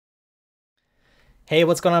Hey,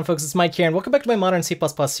 what's going on, folks? It's Mike here, and welcome back to my Modern C++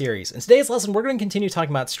 series. In today's lesson, we're going to continue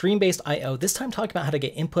talking about stream-based I/O, this time talking about how to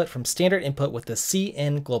get input from standard input with the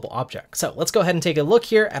cin global object. So let's go ahead and take a look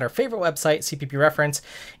here at our favorite website, CPP reference,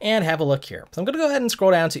 and have a look here. So I'm going to go ahead and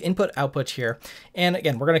scroll down to input-output here. And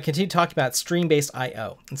again, we're going to continue talking about stream-based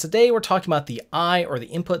I/O. And today we're talking about the I, or the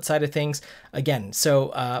input side of things. Again,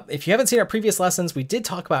 so if you haven't seen our previous lessons, we did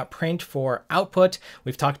talk about print for output.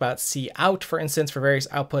 We've talked about cout, for instance, for various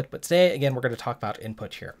output. But today, again, we're going to talk about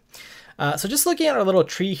input here. So just looking at our little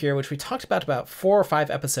tree here, which we talked about 4 or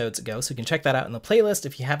 5 episodes ago, so you can check that out in the playlist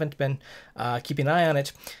if you haven't been keeping an eye on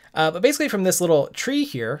it. But basically from this little tree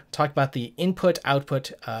here, talk about the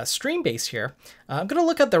input-output stream base here, I'm going to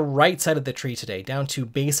look at the right side of the tree today, down to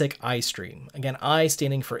basic I stream. Again, I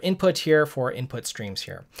standing for input here, for input streams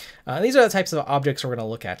here. These are the types of objects we're going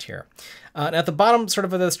to look at here. And at the bottom sort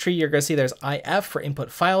of this tree, you're going to see there's IF for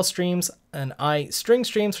input file streams, and I string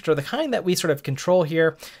streams, which are the kind that we sort of control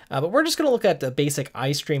here. But we're just going to look at the basic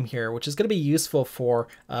I stream here, which is going to be useful for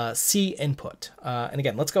C input. And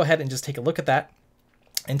again, let's go ahead and just take a look at that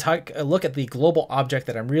and take a look at the global object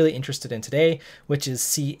that I'm really interested in today, which is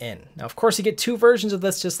cin. Now, of course, you get 2 versions of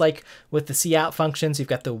this, just like with the cout functions. You've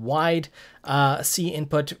got the wide C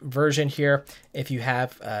input version here if you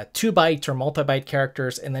have 2 byte or multi-byte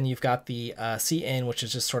characters, and then you've got the cin, which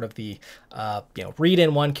is just sort of the read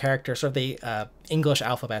in 1 character, sort of the English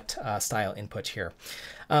alphabet style input here.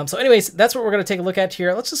 So anyways, that's what we're going to take a look at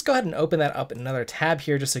here. Let's just go ahead and open that up in another tab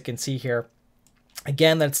here, just so you can see here.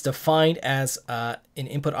 Again, that's defined as an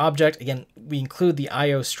input object. Again, we include the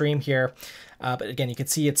IO stream here, but again, you can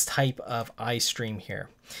see its type of I stream here.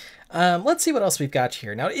 Let's see what else we've got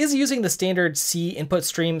here. Now, it is using the standard C input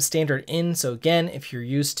stream standard in. So again, if you're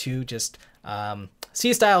used to just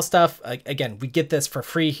C style stuff, again, we get this for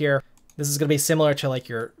free here. This is going to be similar to like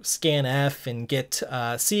your scanf and get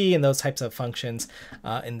C and those types of functions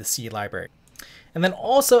in the C library. And then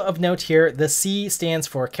also of note here, the C stands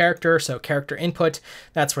for character, so character input.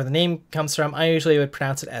 That's where the name comes from. I usually would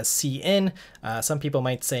pronounce it as cin. Some people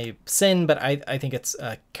might say sin, but I think it's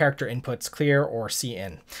character inputs clear, or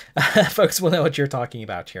cin. Folks will know what you're talking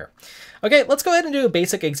about here. Okay, let's go ahead and do a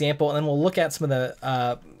basic example, and then we'll look at some of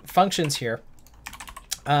the functions here.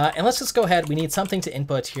 And let's just go ahead. We need something to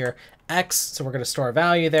input here, x, so we're going to store a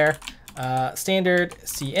value there. Standard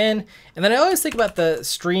cin, and then I always think about the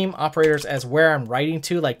stream operators as where I'm writing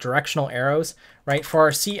to, like directional arrows, right? For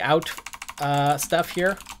our cout stuff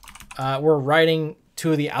here, we're writing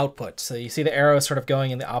to the output. So you see the arrow sort of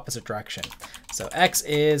going in the opposite direction. So x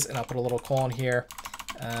is, and I'll put a little colon here,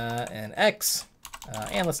 and x,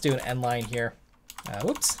 and let's do an end line here.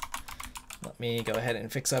 Whoops. Let me go ahead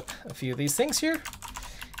and fix up a few of these things here.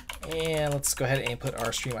 And let's go ahead and input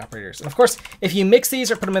our stream operators. And of course, if you mix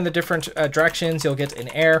these or put them in the different directions, you'll get an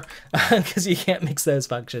error because you can't mix those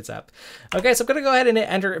functions up. Okay, so I'm going to go ahead and hit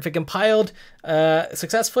enter. If it compiled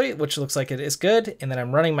successfully, which looks like it is good, and then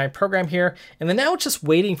I'm running my program here, and then now it's just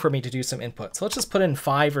waiting for me to do some input. So let's just put in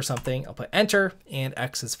 5 or something. I'll put enter, and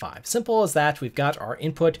x is 5. Simple as that. We've got our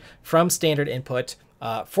input from standard input.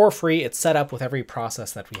 For free. It's set up with every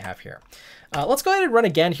process that we have here. Let's go ahead and run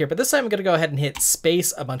again here, but this time I'm going to go ahead and hit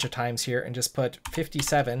space a bunch of times here and just put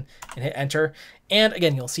 57 and hit enter. And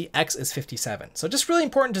again, you'll see x is 57. So just really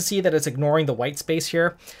important to see that it's ignoring the white space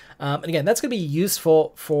here. And again, that's going to be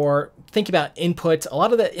useful for thinking about input. A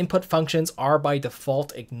lot of the input functions are by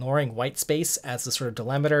default ignoring white space as the sort of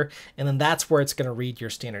delimiter, and then that's where it's going to read your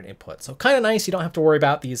standard input. So kind of nice. You don't have to worry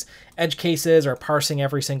about these edge cases or parsing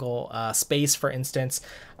every single space, for instance.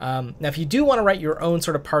 Now, if you do want to write your own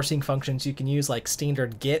sort of parsing functions, you can use like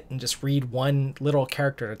standard get and just read 1 literal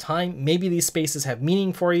character at a time. Maybe these spaces have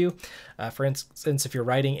meaning for you. For instance, if you're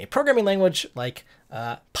writing a programming language like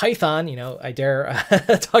Python, you know, I dare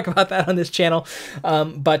talk about that on this channel,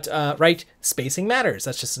 but right, spacing matters.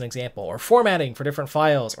 That's just an example. Or formatting for different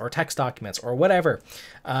files or text documents or whatever.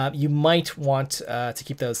 You might want to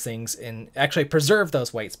keep those things and actually preserve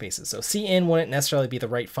those white spaces. So cin wouldn't necessarily be the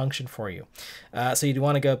right function for you. So you'd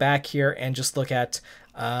want to go back here and just look at,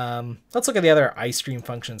 let's look at the other iStream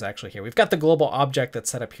functions actually here. We've got the global object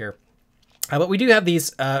that's set up here. But we do have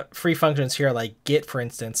these free functions here, like get, for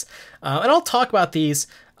instance. And I'll talk about these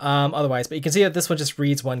otherwise, but you can see that this one just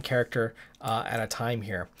reads 1 character at a time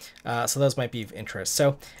here. So those might be of interest.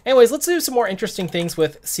 So anyways, let's do some more interesting things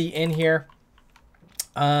with cin here.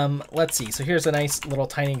 Let's see. So here's a nice little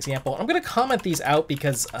tiny example. I'm going to comment these out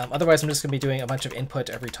because otherwise I'm just going to be doing a bunch of input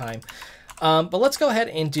every time. But let's go ahead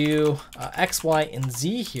and do x, y, and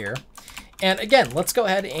z here. And again, let's go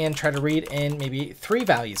ahead and try to read in maybe 3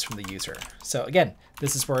 values from the user. So again,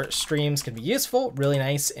 this is where streams can be useful, really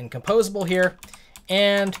nice and composable here.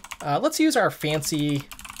 And let's use our fancy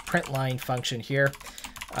print line function here.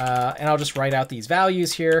 And I'll just write out these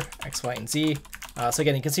values here, X, Y, and Z. So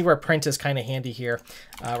again, you can see where print is kind of handy here,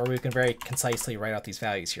 where we can very concisely write out these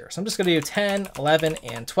values here. So I'm just going to do 10, 11,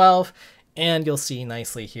 and 12. And you'll see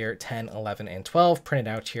nicely here 10, 11, and 12 printed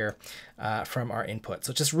out here from our input.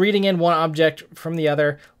 So just reading in one object from the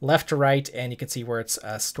other, left to right, and you can see where it's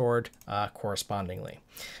stored correspondingly.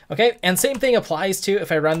 Okay, and same thing applies to if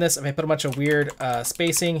I run this, if I put a bunch of weird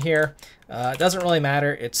spacing here, it doesn't really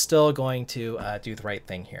matter. It's still going to do the right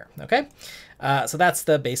thing here. Okay, so that's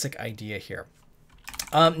the basic idea here.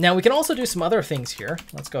 Now we can also do some other things here.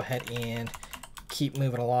 Let's go ahead and keep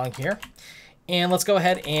moving along here. And let's go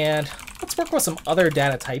ahead and let's work with some other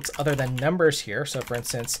data types other than numbers here. So for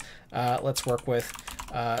instance, let's work with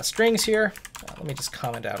strings here. Let me just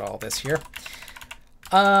comment out all this here.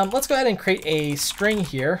 Let's go ahead and create a string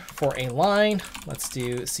here for a line. Let's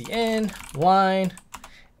do cin line.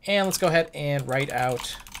 And let's go ahead and write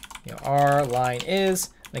out, our line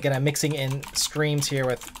is. And again, I'm mixing in streams here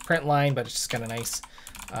with print line, but it's just kind of nice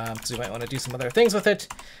because we might want to do some other things with it.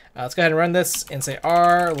 Let's go ahead and run this and say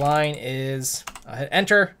our line is, hit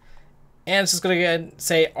enter. And it's just going to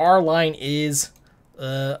say our line is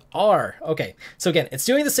R. Okay, so again, it's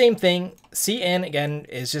doing the same thing. Cin, again,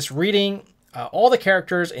 is just reading all the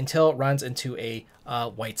characters until it runs into a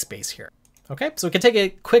white space here. Okay, so we can take a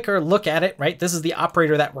quicker look at it, right? This is the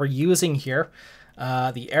operator that we're using here,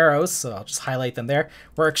 the arrows, so I'll just highlight them there.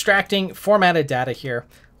 We're extracting formatted data here.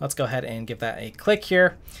 Let's go ahead and give that a click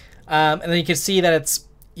here. And then you can see that it's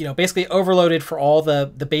basically overloaded for all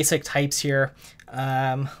the basic types here.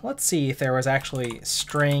 Let's see if there was actually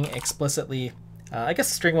string explicitly. I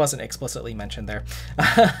guess string wasn't explicitly mentioned there,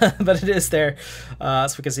 but it is there.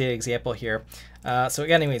 So we can see an example here. So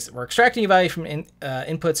again, anyways, we're extracting a value from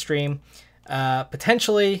input stream,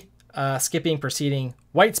 potentially skipping preceding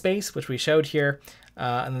white space, which we showed here.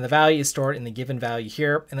 And then the value is stored in the given value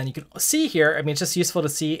here. And then you can see here, I mean, it's just useful to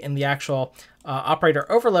see in the actual operator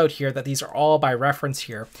overload here that these are all by reference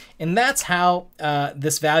here. And that's how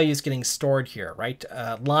this value is getting stored here, right?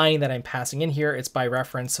 Line that I'm passing in here, it's by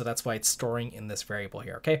reference. So that's why it's storing in this variable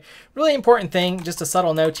here, okay? Really important thing, just a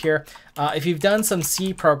subtle note here. If you've done some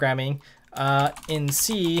C programming, in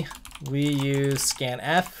C, we use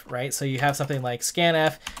scanf, right? So you have something like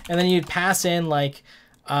scanf, and then you'd pass in like,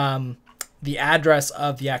 the address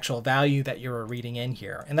of the actual value that you're reading in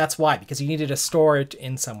here. And that's why, because you needed to store it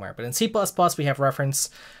in somewhere. But in C++, we have reference.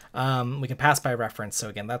 We can pass by reference. So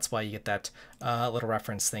again, that's why you get that little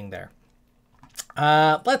reference thing there.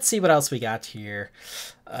 Let's see what else we got here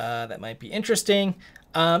that might be interesting.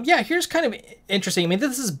 Yeah, here's kind of interesting. I mean,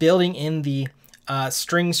 this is building in the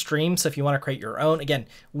string stream. So if you want to create your own, again,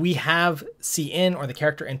 we have cin or the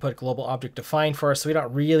character input global object defined for us. So we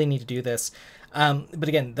don't really need to do this. But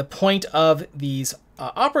again, the point of these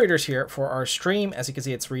operators here for our stream, as you can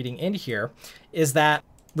see, it's reading in here, is that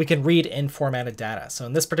we can read in formatted data. So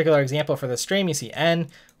in this particular example for the stream, you see n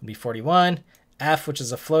would be 41, f, which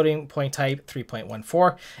is a floating point type,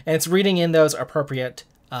 3.14, and it's reading in those appropriate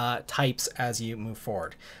types as you move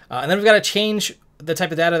forward. And then we've got to change the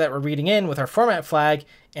type of data that we're reading in with our format flag,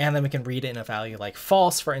 and then we can read it in a value like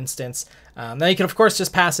false, for instance. Now you can, of course,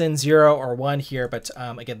 just pass in 0 or 1 here, but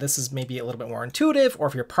again, this is maybe a little bit more intuitive, or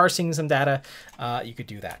if you're parsing some data, you could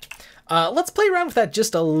do that. Let's play around with that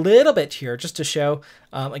just a little bit here, just to show,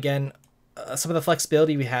 again, some of the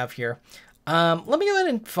flexibility we have here. Let me go ahead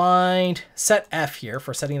and find set F here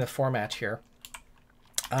for setting the format here.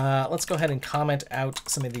 Let's go ahead and comment out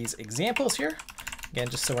some of these examples here. Again,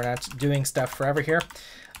 just so we're not doing stuff forever here.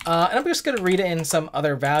 And I'm just going to read it in some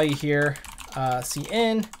other value here.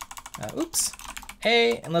 Cin,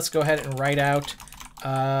 A, and let's go ahead and write out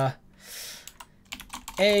A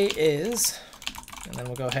is, and then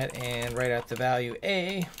we'll go ahead and write out the value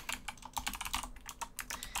A.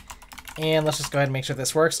 And let's just go ahead and make sure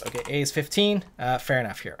this works. Okay, A is 15. Fair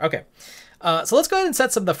enough here. Okay. So let's go ahead and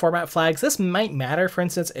set some of the format flags. This might matter, for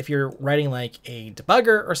instance, if you're writing like a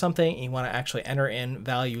debugger or something, and you want to actually enter in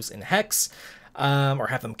values in hex, or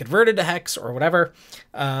have them converted to hex or whatever,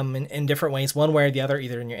 in different ways, one way or the other,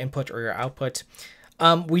 either in your input or your output.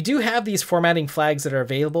 We do have these formatting flags that are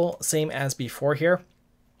available, same as before here.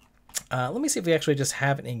 Let me see if we actually just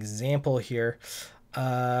have an example here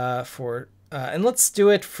and let's do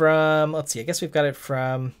it from, let's see, I guess we've got it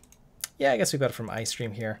from, yeah, I guess we've got it from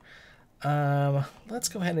iStream here. Let's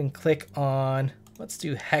go ahead and click on, let's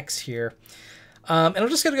do hex here. And I'm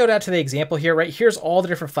just going to go down to the example here, right? Here's all the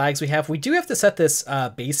different flags we have. We do have to set this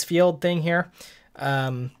base field thing here.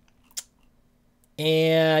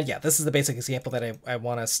 And yeah, this is the basic example that I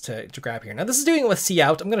want us to grab here. Now this is doing it with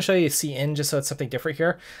cout. I'm going to show you cin just so it's something different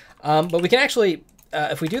here. But we can actually,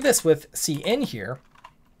 if we do this with cin here,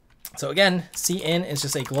 so again, cin is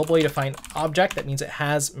just a globally defined object. That means it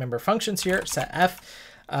has member functions here, set f.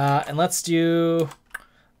 And let's do,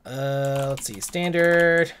 let's see,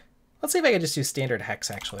 standard. Let's see if I can just do standard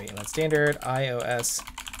hex actually. And then standard ios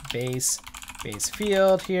base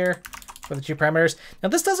field here for the two parameters. Now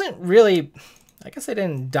this doesn't really, I guess I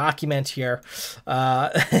didn't document here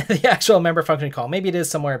the actual member function call. Maybe it is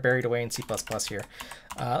somewhere buried away in C++ here.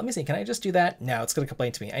 Let me see, can I just do that? No, it's going to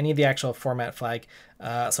complain to me. I need the actual format flag,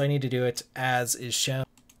 so I need to do it as is shown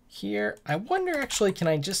here. I wonder actually, can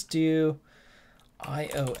I just do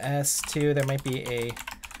iOS too? There might be a,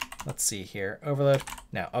 let's see here, overload.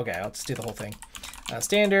 No, okay, I'll just do the whole thing.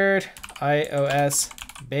 Standard iOS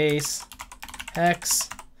base hex.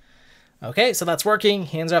 Okay, so that's working.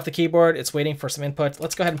 Hands off the keyboard. It's waiting for some input.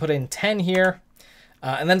 Let's go ahead and put in 10 here.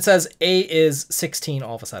 And then it says A is 16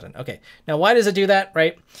 all of a sudden. Okay, now why does it do that,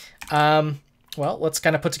 right? Well, let's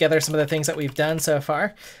kind of put together some of the things that we've done so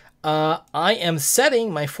far. I am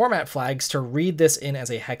setting my format flags to read this in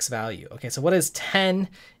as a hex value. Okay, so what is 10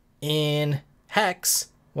 in hex?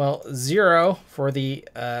 Well, 0 for the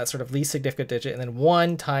sort of least significant digit, and then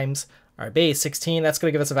 1 times our base, 16, that's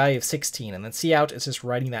going to give us a value of 16. And then cout is just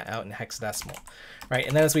writing that out in hexadecimal, right?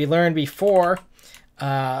 And then as we learned before,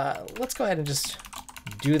 let's go ahead and just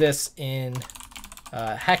do this in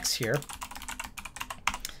hex here.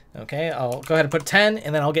 Okay, I'll go ahead and put 10,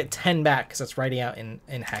 and then I'll get 10 back because it's writing out in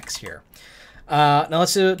hex here. Now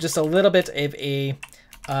let's do just a little bit of a,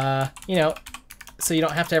 you know, so you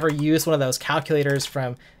don't have to ever use one of those calculators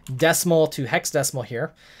from decimal to hexadecimal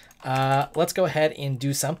here. Let's go ahead and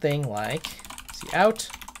do something like cout,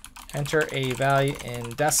 enter a value in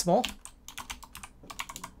decimal,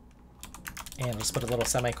 and just put a little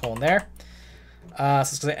semicolon there. So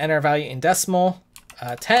it's going to enter a value in decimal,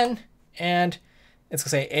 10, and it's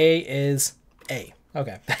going to say A is A.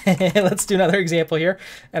 Okay, let's do another example here.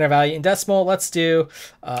 Enter value in decimal. Let's do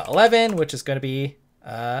 11, which is going to be,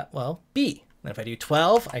 well, B. And if I do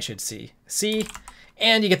 12, I should see C,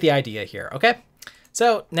 and you get the idea here, okay?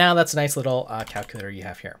 So now that's a nice little calculator you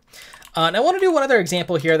have here. Now I want to do one other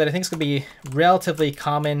example here that I think is going to be relatively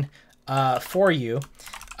common for you.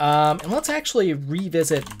 And let's actually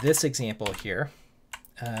revisit this example here.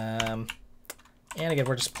 And again,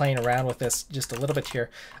 we're just playing around with this just a little bit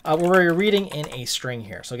here, where we're reading in a string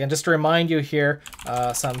here. So again, just to remind you here,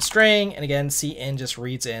 some string, and again, cin just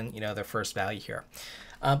reads in, you know, the first value here.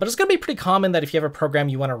 But it's going to be pretty common that if you have a program,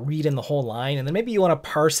 you want to read in the whole line, and then maybe you want to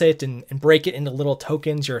parse it and break it into little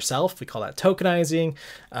tokens yourself. We call that tokenizing.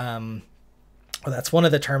 Well, that's one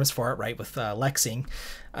of the terms for it, right? With lexing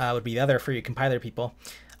would be the other for you compiler people.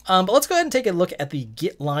 But let's go ahead and take a look at the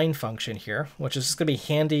getLine function here, which is just going to be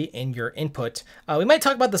handy in your input. We might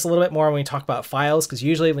talk about this a little bit more when we talk about files, because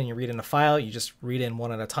usually when you read in a file, you just read in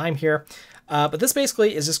one at a time here. But this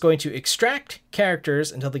basically is just going to extract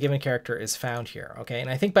characters until the given character is found here. Okay, and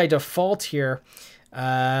I think by default here,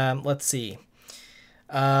 let's see,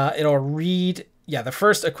 it'll read, yeah, the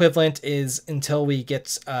first equivalent is until we get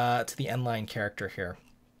to the end line character here.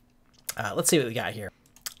 Let's see what we got here.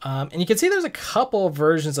 And you can see there's a couple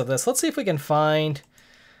versions of this. Let's see if we can find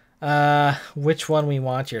which one we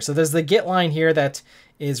want here. So there's the getLine here that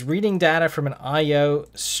is reading data from an IO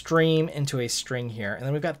stream into a string here. And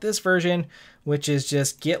then we've got this version, which is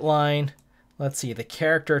just getLine. Let's see, the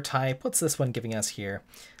character type. What's this one giving us here?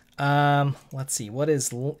 Let's see, what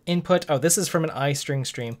is input? Oh, this is from an iString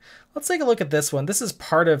stream. Let's take a look at this one. This is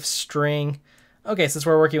part of string. Okay, since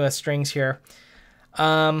we're working with strings here.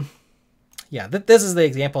 Yeah, this is the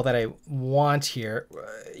example that I want here.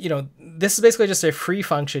 You know, this is basically just a free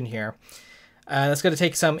function here. That's going to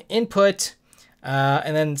take some input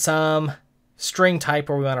and then some string type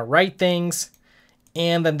where we want to write things,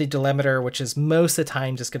 and then the delimiter, which is most of the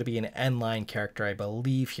time just going to be an end line character, I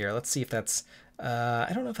believe here. Let's see if that's, I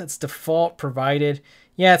don't know if that's default provided.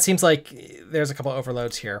 Yeah, it seems like there's a couple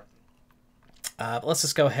overloads here. But let's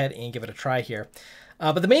just go ahead and give it a try here.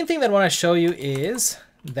 But the main thing that I want to show you is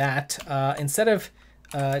that instead of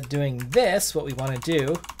doing this, what we want to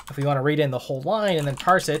do, if we want to read in the whole line and then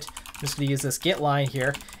parse it, I'm just going to use this getLine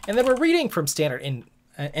here, and then we're reading from standard in.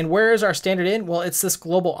 And where is our standard in? Well, it's this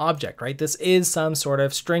global object, right? This is some sort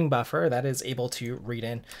of string buffer that is able to read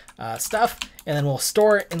in stuff, and then we'll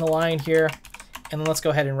store it in the line here. And then let's go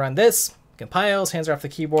ahead and run this. Compiles, hands are off the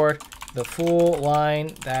keyboard. The full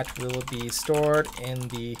line that will be stored in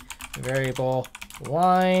the variable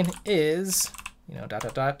line is, you know, ...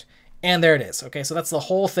 And there it is. Okay, so that's the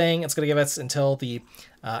whole thing. It's going to give us until the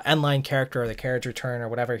end line character or the carriage return or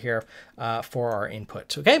whatever here for our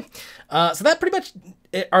input. Okay, so that pretty much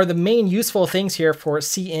are the main useful things here for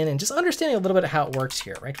cin and just understanding a little bit of how it works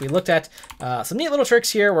here, right? We looked at some neat little tricks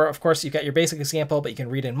here where, of course, you've got your basic example, but you can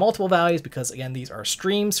read in multiple values because, again, these are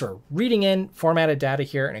streams, so we're reading in formatted data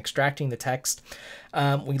here and extracting the text.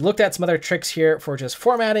 We looked at some other tricks here for just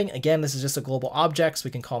formatting. Again, this is just a global object, so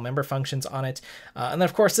we can call member functions on it. And then,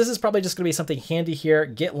 of course, this is probably just going to be something handy here,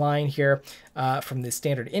 get line here from the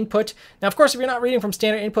standard input. Now, of course, if you're not reading from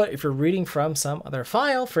standard input, if you're reading from some other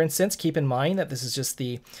file, for instance, keep in mind that this is just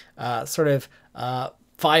the sort of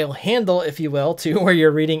file handle, if you will, to where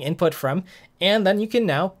you're reading input from. And then you can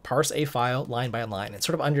now parse a file line by line and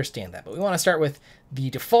sort of understand that. But we want to start with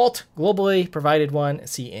the default globally provided one,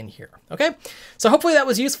 cin here. Okay, so hopefully that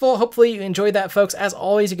was useful. Hopefully you enjoyed that, folks. As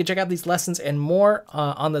always, you can check out these lessons and more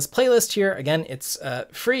on this playlist here. Again, it's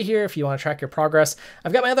free here if you want to track your progress.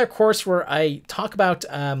 I've got my other course where I talk about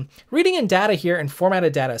reading in data here and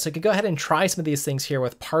formatted data. So you can go ahead and try some of these things here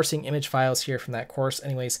with parsing image files here from that course.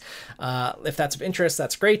 Anyways, if that's of interest,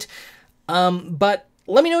 that's great. But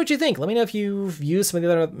let me know what you think. Let me know if you've used some of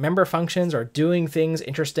the other member functions or doing things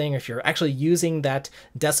interesting, or if you're actually using that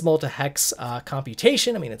decimal to hex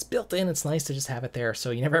computation. I mean, it's built in. It's nice to just have it there. So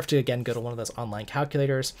you never have to, again, go to one of those online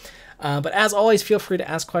calculators. But as always, feel free to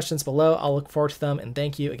ask questions below. I'll look forward to them. And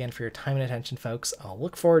thank you again for your time and attention, folks. I'll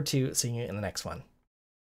look forward to seeing you in the next one.